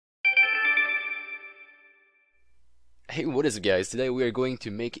Hey, what is up guys? Today we are going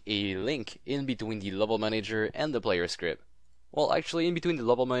to make a link in between the level manager and the player script. Well, actually in between the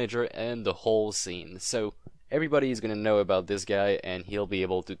level manager and the whole scene. So everybody is going to know about this guy and he'll be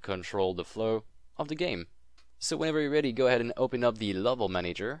able to control the flow of the game. So whenever you're ready, go ahead and open up the level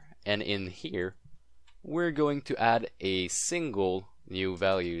manager, and in here we're going to add a single new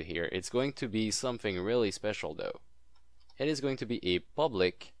value here. It's going to be something really special though. It is going to be a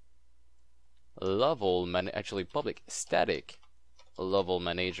public public static level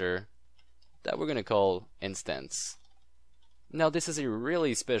manager that we're gonna call instance. Now this is a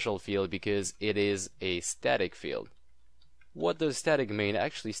really special field because it is a static field. What does static mean?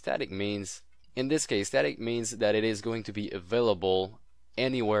 Actually, static means, in this case, static means that it is going to be available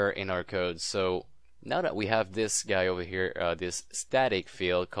anywhere in our code. So now that we have this guy over here, this static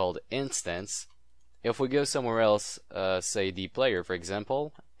field called instance, if we go somewhere else, say the player for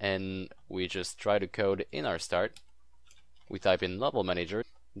example, and we just try to code in our start, we type in level manager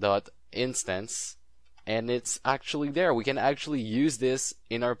dot instance, and it's actually there. We can actually use this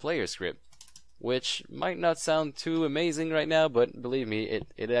in our player script, which might not sound too amazing right now, but believe me,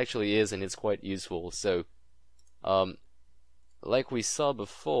 it actually is, and it's quite useful. So like we saw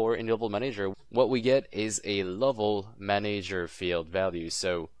before in the level manager, what we get is a level manager field value.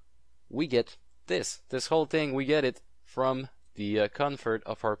 So we get this whole thing, we get it from the comfort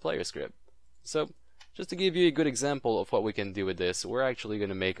of our player script. So just to give you a good example of what we can do with this, we're actually going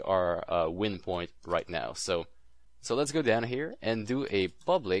to make our win point right now. So let's go down here and do a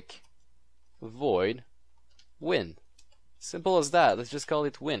public void win. Simple as that. Let's just call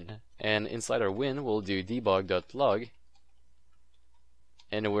it win, and inside our win we'll do debug.log,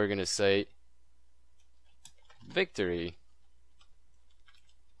 and we're going to say victory.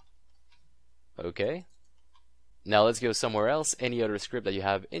 Okay. Now let's go somewhere else, any other script that you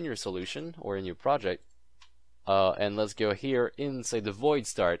have in your solution or in your project, and let's go here inside the void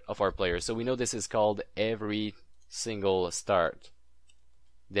start of our player. So we know this is called every single start.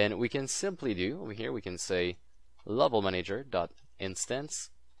 Then we can simply do, over here we can say level manager dot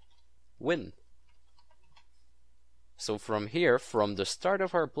instance win. So from here, from the start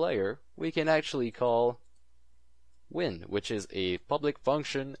of our player, we can actually call win, which is a public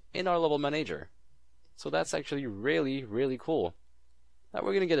function in our level manager. So that's actually really cool. Now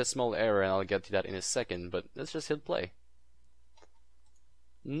we're gonna get a small error, and I'll get to that in a second, but let's just hit play.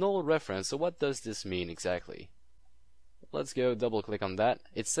 Null reference. So what does this mean exactly? Let's go double click on that.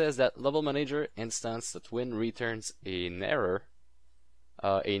 It says that level manager instance.win returns an error,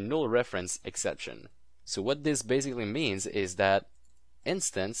 a null reference exception. So what this basically means is that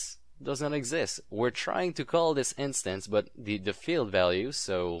instance does not exist. We're trying to call this instance, but the field value,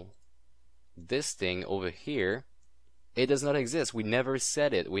 so this thing over here, it does not exist. We never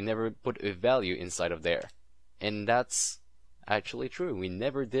set it. We never put a value inside of there. And that's actually true. We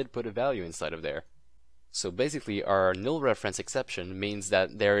never did put a value inside of there. So basically our null reference exception means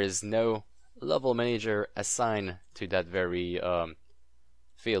that there is no level manager assigned to that very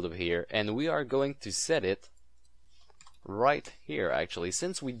field over here, and we are going to set it right here actually.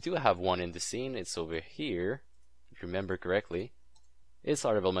 Since we do have one in the scene, it's over here, if you remember correctly. It's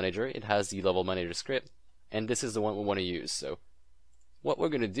our level manager, it has the level manager script, and this is the one we want to use. So what we're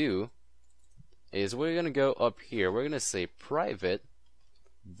going to do is we're going to go up here, we're going to say private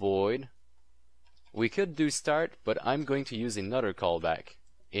void. We could do start, but I'm going to use another callback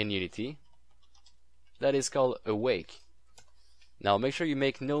in Unity that is called awake. Now make sure you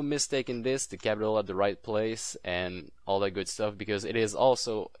make no mistake in this, the capital at the right place and all that good stuff, because it is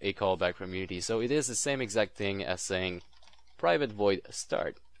also a callback from Unity. So it is the same exact thing as saying private void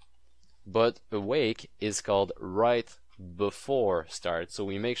start, but awake is called right before start. So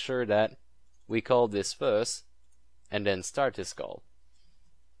we make sure that we call this first and then start is called.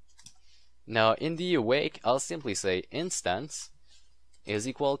 Now in the awake, I'll simply say instance is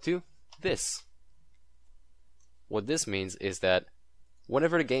equal to this. What this means is that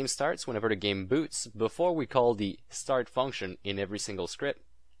whenever the game starts, whenever the game boots, before we call the start function in every single script,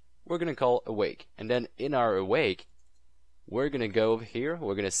 we're going to call awake. And then in our awake, we're going to go over here,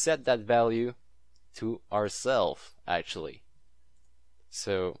 we're going to set that value to ourselves actually.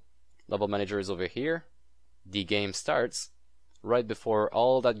 So level manager is over here, the game starts, right before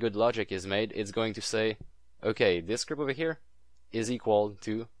all that good logic is made, it's going to say, okay, this script over here is equal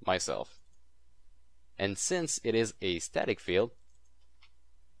to myself. And since it is a static field,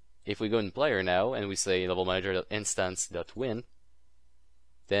 if we go in player now and we say level manager.instance.win,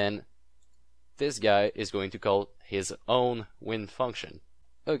 then this guy is going to call his own win function.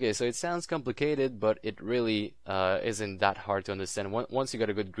 Okay, so it sounds complicated, but it really isn't that hard to understand. Once you got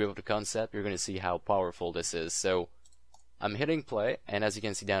a good grip of the concept, you're going to see how powerful this is. So I'm hitting play, and as you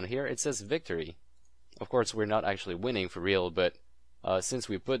can see down here, it says victory. Of course, we're not actually winning for real, but since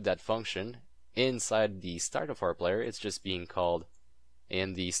we put that function inside the start of our player, it's just being called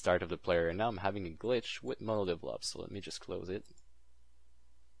in the start of the player. And now I'm having a glitch with MonoDevelop, so let me just close it.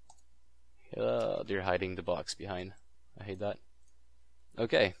 They're hiding the box behind. I hate that.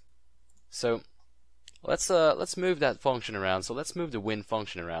 Okay, so let's move that function around. So let's move the win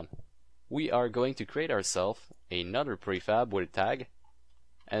function around. We are going to create ourselves another prefab with a tag,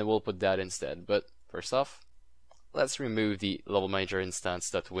 and we'll put that instead. But first off, let's remove the level manager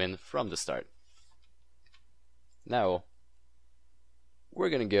instance.win from the start. Now, we're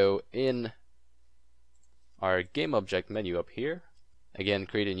gonna go in our game object menu up here. Again,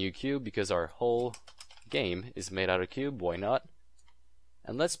 create a new cube because our whole game is made out of cube, why not?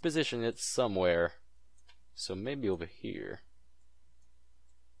 And let's position it somewhere. So maybe over here.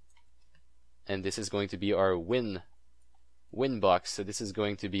 And this is going to be our win box, so this is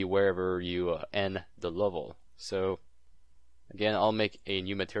going to be wherever you end the level. So again, I'll make a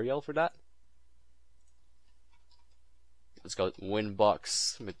new material for that. Let's call it win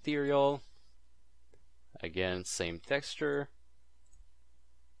box material. Again, same texture.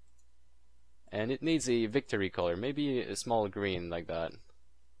 And it needs a victory color, maybe a small green like that.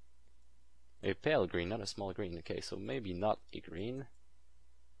 A pale green, not a small green. Okay, so maybe not a green.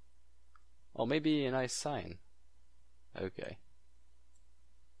 Oh, maybe a nice sign. Okay.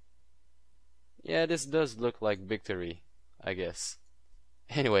 Yeah, this does look like victory, I guess.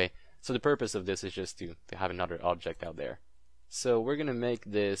 Anyway, so the purpose of this is just to have another object out there. So we're gonna make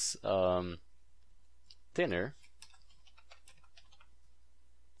this thinner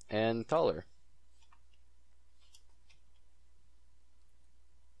and taller.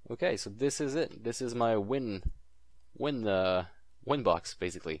 Okay, so this is it. This is my win box,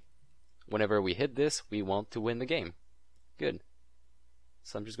 basically. Whenever we hit this, we want to win the game. Good.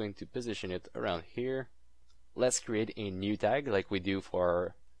 So I'm just going to position it around here. Let's create a new tag like we do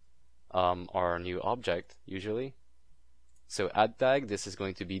for our new object usually. So add tag, this is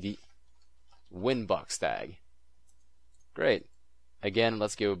going to be the win box tag. Great. Again,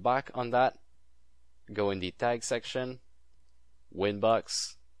 let's go back on that. Go in the tag section, win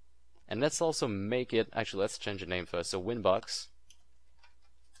box, and let's also make it, actually let's change the name first. So win box.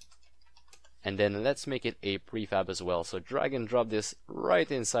 And then let's make it a prefab as well. So drag and drop this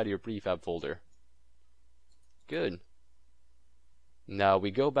right inside your prefab folder. Good. Now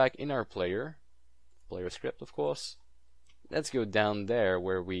we go back in our player script of course. Let's go down there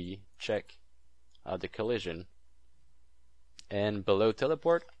where we check the collision. And below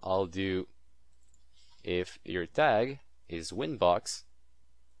teleport, I'll do if your tag is winbox,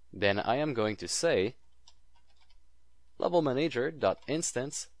 then I am going to say level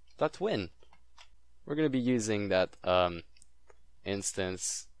manager.instance.win. We're going to be using that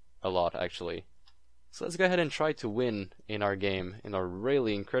instance a lot actually. So let's go ahead and try to win in our game, in our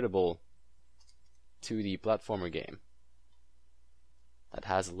really incredible 2D platformer game that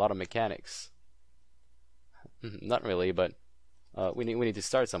has a lot of mechanics. Not really, but we need to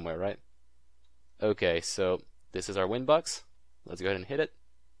start somewhere, right? Okay, so this is our win box. Let's go ahead and hit it.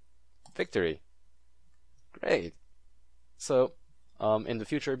 Victory. Great. So in the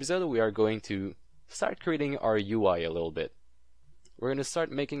future episode, we are going to start creating our UI a little bit. We're going to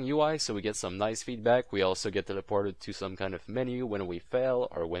start making UI so we get some nice feedback. We also get teleported to some kind of menu when we fail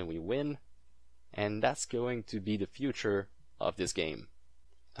or when we win. And that's going to be the future of this game.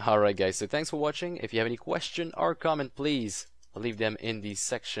 Alright guys, so thanks for watching. If you have any question or comment, please leave them in the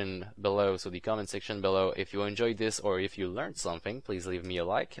section below, so the comment section below. If you enjoyed this or if you learned something, please leave me a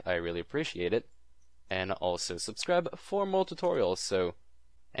like. I really appreciate it. And also subscribe for more tutorials.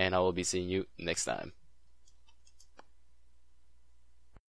 And I will be seeing you next time.